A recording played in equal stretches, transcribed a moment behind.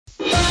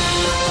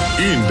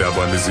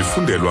Iindaba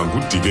nizifundelwa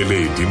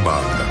nguDikeledi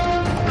Mbanga.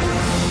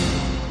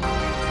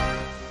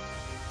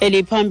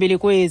 Eliphambili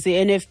kwezi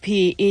I-NFP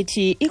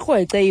ithi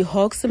irkwece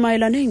iHawks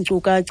mayela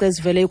neenkcukacha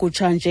ezivele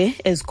kutshanje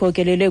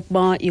ezikhokelele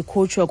ukuba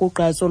ikhutshwa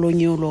kugqatso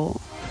lonyulo.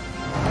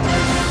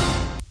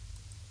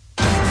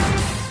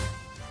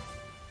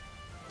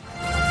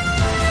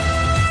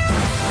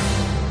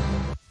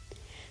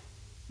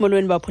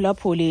 Molweni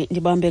baphulaphuli,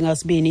 ndibambe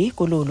ngasibini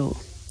kululu.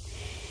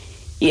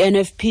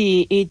 I-NFP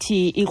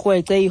ithi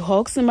irkwece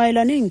iHawks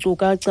mayela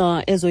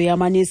neenkcukacha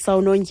ezoyamanisa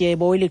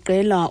unodyebo weli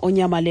qela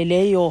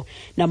onyamaleleyo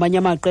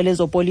namany'amaqela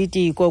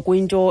ezopolitiko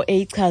kwinto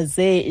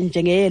eyichaze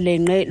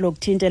njengeyelenkqe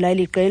lokuthintela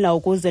eli qela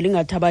ukuze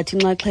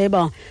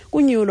lingathabath'inxaxheba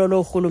kunyulo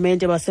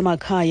loorhulumente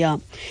basemakhaya.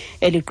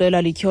 Eli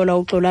qela lityhola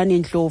uxolani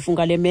ndlovu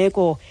ngale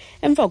meko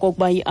emva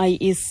kokuba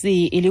i-IEC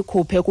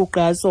ilikhuphe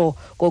kugqatso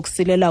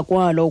kokusilela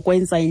kwalo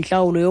ukwenza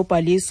intlawulo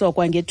yobhaliso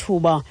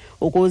kwangethuba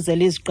ukuze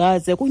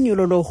lizigqaze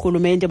kunyulo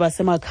loorhulumente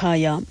basemakhaya.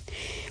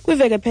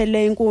 Kwiveke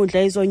ephelileyo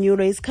inkundla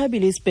ezonyulo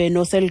isikhabile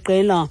isibheno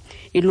seliqela.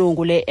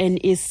 Ilungu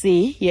le-NEC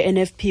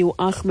ye-NFP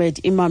uAhmed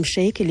Imam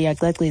Sheikh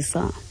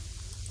liyacacisa.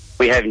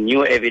 We have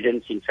new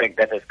evidence, in fact,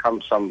 that has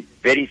come, some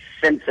very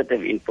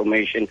sensitive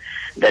information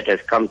that has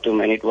come to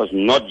him, and it was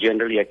not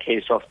generally a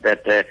case of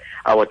that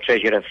our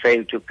treasurer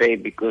failed to pay,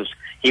 because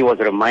he was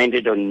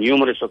reminded on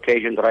numerous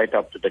occasions right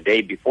up to the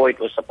day before it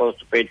was supposed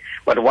to pay.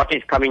 But what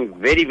is coming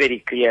very, very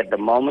clear at the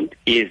moment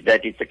is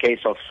that it's a case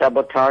of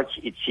sabotage.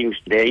 It seems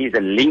there is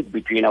a link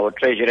between our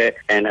treasurer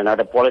and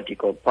another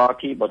political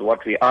party, but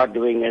what we are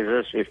doing is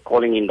this, we're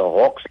calling in the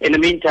Hawks. In the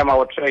meantime,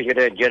 our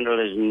treasurer general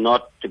is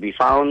not to be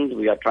found.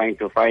 We are trying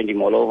to find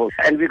him all over,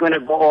 and we're going to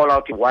go all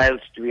out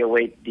whilst we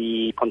await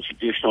the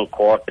Constitutional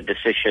Court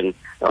decision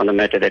on the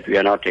matter that we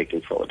are now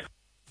taking forward.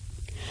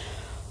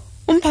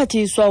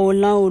 Umphathiswa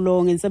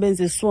wolawulo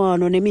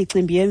ngentsebenziswano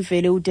nemicimbi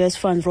yemveli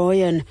uDes van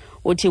Rooyen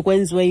uthi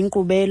kwenziwe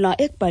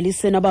inkqubela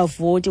ekubhaliseni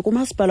abavoti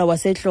kumasipala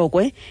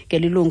waseHlokwe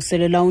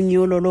ngelilungiselela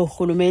unyulo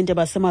loorhulumente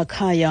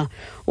basemakhaya.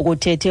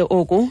 Ukuthethe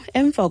oku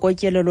emva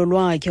kotyelelo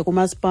lwakhe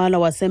kumasipala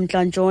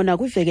waseMntla-Ntshona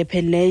kwiveke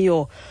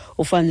ephelileyo.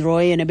 uVan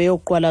Rooyen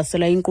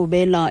ebeyokuqwalasela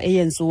inkqubela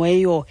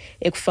eyenziweyo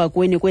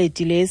ekufakweni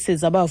kweedilesi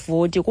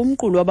zabavoti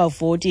kumqulu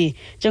wabavoti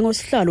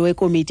njengosihlalo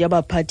wekomiti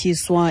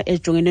yabaphathiswa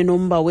ejongene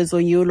nomba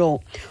wezonyulo.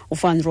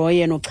 uVan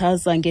Rooyen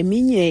uchaza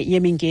ngeminye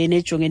yemingeni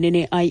ejongene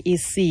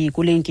ne-IEC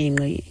kule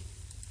ngingqi.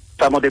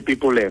 Some of the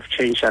people have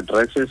changed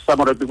addresses.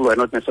 Some of the people were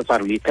not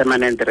necessarily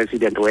permanent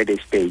resident where they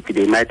stayed.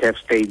 They might have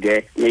stayed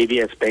there, maybe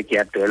as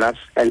backyard dwellers.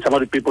 And some of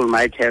the people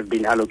might have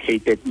been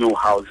allocated new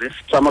houses.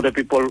 Some of the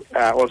people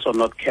are also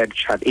not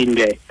captured in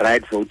the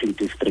right voting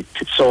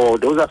district. So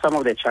those are some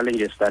of the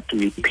challenges that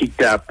we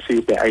picked up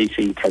since the IEC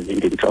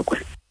intervened in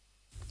Tlokwe.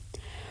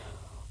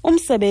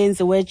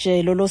 Umsebenzi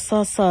wejelo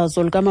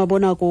losasazo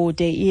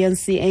likamabonakude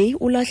ENCA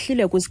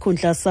ulahlile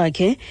kwisikhundla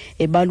sakhe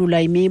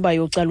ebalula imiba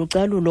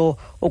yocalucalulo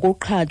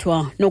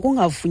okuqhathwa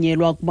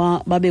nokungavunyelwa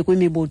kuba babe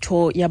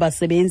kwimibutho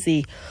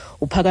yabasebenzi.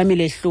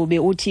 uPhakamile Hlube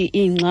uthi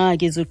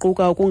iingxaki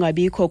ziquka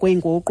ukungabikho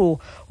kwenguqu,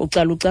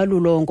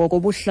 ucalucalulo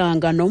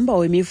ngokobuhlanga nomba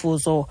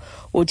wemivuzo.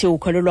 Uthi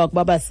ukholelwa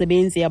kuba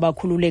abasebenzi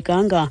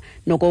abakhululekanga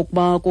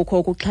nokokuba kukho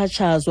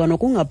ukuxhatshazwa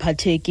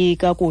nokungaphatheki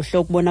kakuhle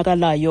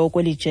okubonakalayo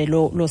kweli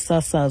jelo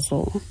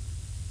losasazo.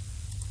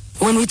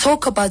 When we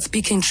talk about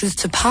speaking truth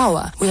to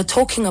power, we are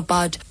talking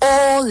about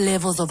all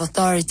levels of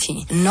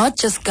authority, not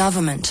just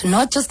government,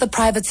 not just the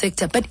private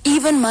sector, but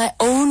even my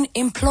own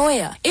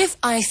employer. If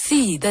I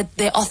see that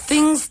there are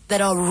things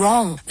that are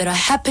wrong, that are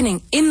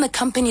happening in the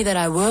company that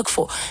I work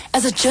for,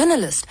 as a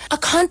journalist, I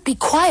can't be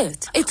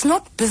quiet. It's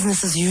not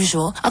business as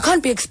usual. I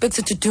can't be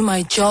expected to do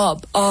my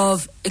job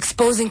of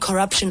exposing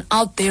corruption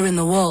out there in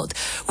the world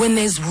when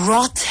there's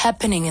rot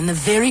happening in the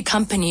very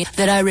company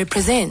that I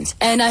represent.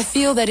 And I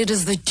feel that it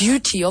is the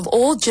duty of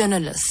all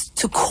journalists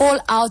to call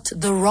out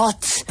the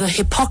rot, the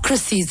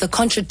hypocrisies, the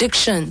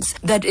contradictions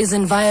that is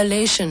in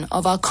violation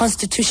of our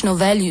constitutional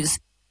values.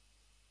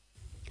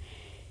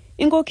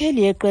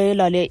 Inkokheli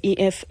yeqela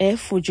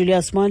le-EFF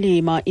Julius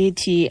Malema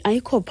ithi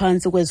ayikho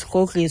phantsi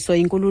kwezirhogriso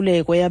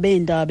inkululeko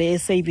yabeendaba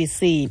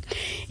e-SABC.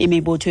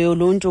 Imibutho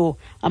yoluntu,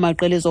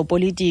 amaqela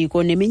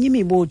ezopolitiko neminye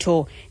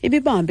imibutho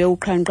ibibambe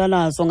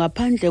uqhankqalazo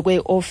ngaphandle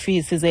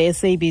kweeofisi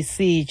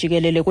ze-SABC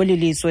jikelele kweli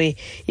lizwe,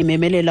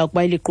 imemelela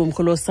ukuba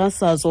iliqumrhu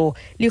losasazo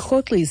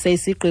lirhoxise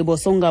isigqibo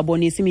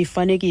sokungabonisi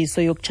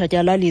imifanekiso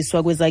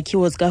yokutshatyalaliswa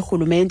kwezakhiwo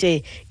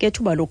zikarhulumente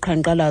ngethuba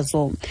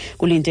loqhankqalazo.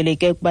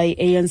 Kulindeleke ukuba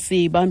i-ANC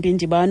ibambe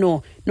indibano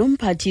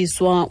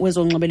nomphathiswa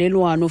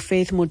wezonxibelelwano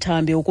Faith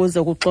Muthambi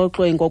ukuze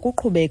kuxoxwe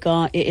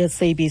ngokuqhubeka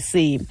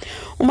e-SABC.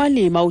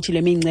 uMalema uthi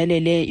le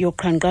mingcelele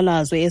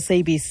yoqhankqalazo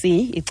e-SABC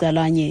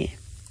icalanye.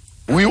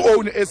 We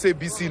own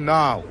SABC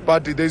now,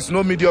 but there is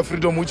no media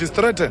freedom which is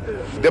threatened.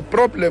 The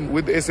problem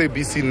with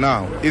SABC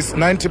now is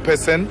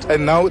 90%,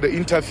 and now the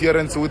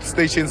interference with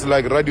stations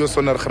like Radio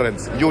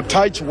Sondergrens. You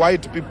touch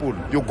white people,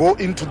 you go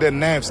into the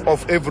nerves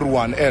of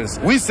everyone else.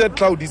 We said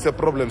cloud is a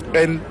problem,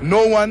 and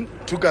no one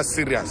took us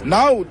serious.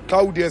 Now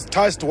Cloud has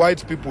touched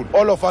white people.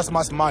 All of us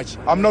must march.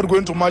 I'm not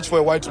going to march for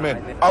a white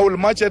man. I will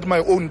march at my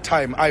own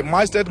time. I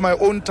marched at my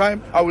own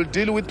time. I will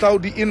deal with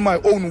Cloud in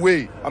my own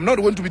way. I'm not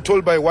going to be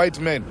told by white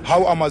men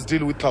how I must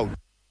deal with Cloud.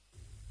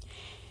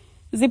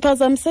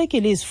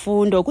 Ziphazamisekile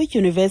izifundo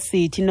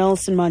kwidyunivesithi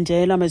Nelson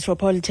Mandela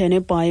Metropolitan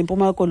eBhayi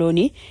eMpuma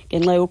Koloni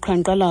ngenxa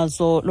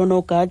yoqhankqalazo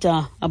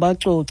lonogada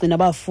abacoci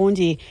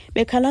nabafundi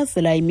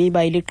bekhalazela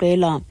imiba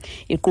eliqela.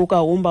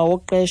 Iquka umba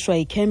wokuqeshwa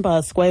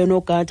icampus kwaye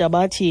nogada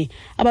bathi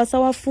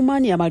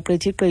abasawafumani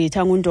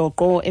amaqithiqitha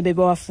ngundoqo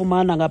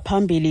ebebewafumana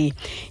ngaphambili.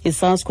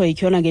 Isaskho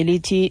ityhola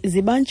ngelithi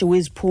zibanjiwe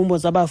iziphumo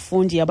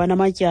zabafundi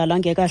abanamatyala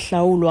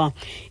angekahlawulwa.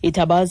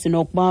 Ithabazi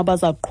nokuba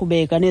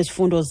bazakuqhubeka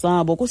nezifundo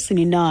zabo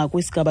kusini na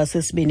kwisigaba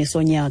sesibini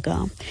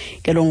sonyaka.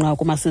 Kelo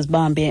nqaku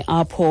masizibambe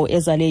apho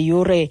ezale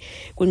yure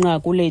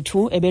kwinqaku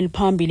lethu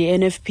ebeliphambili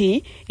I-NFP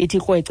ithi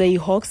irkwece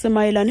iHawks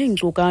mayela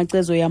neenkcukacha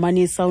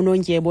ezoyamanisa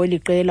unodyebo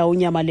eliqela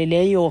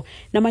onyamaleleyo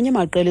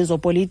namany'amaqela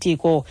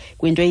ezopolitiko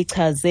kwinto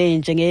eyichaze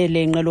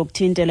njengeyelenkqe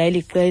lokuthintela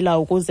eliqela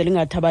ukuze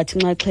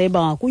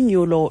lingathabath'inxaxheba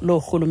kunyulo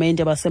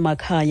loorhulumente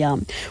basemakhaya.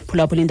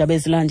 Phulaphula iindaba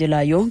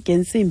ezilandelayo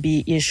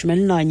ngentsimbi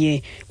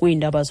ye-11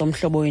 kwiindaba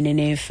zomhlobo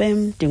wenene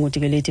FM.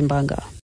 Ndingudikeleti Mbanga.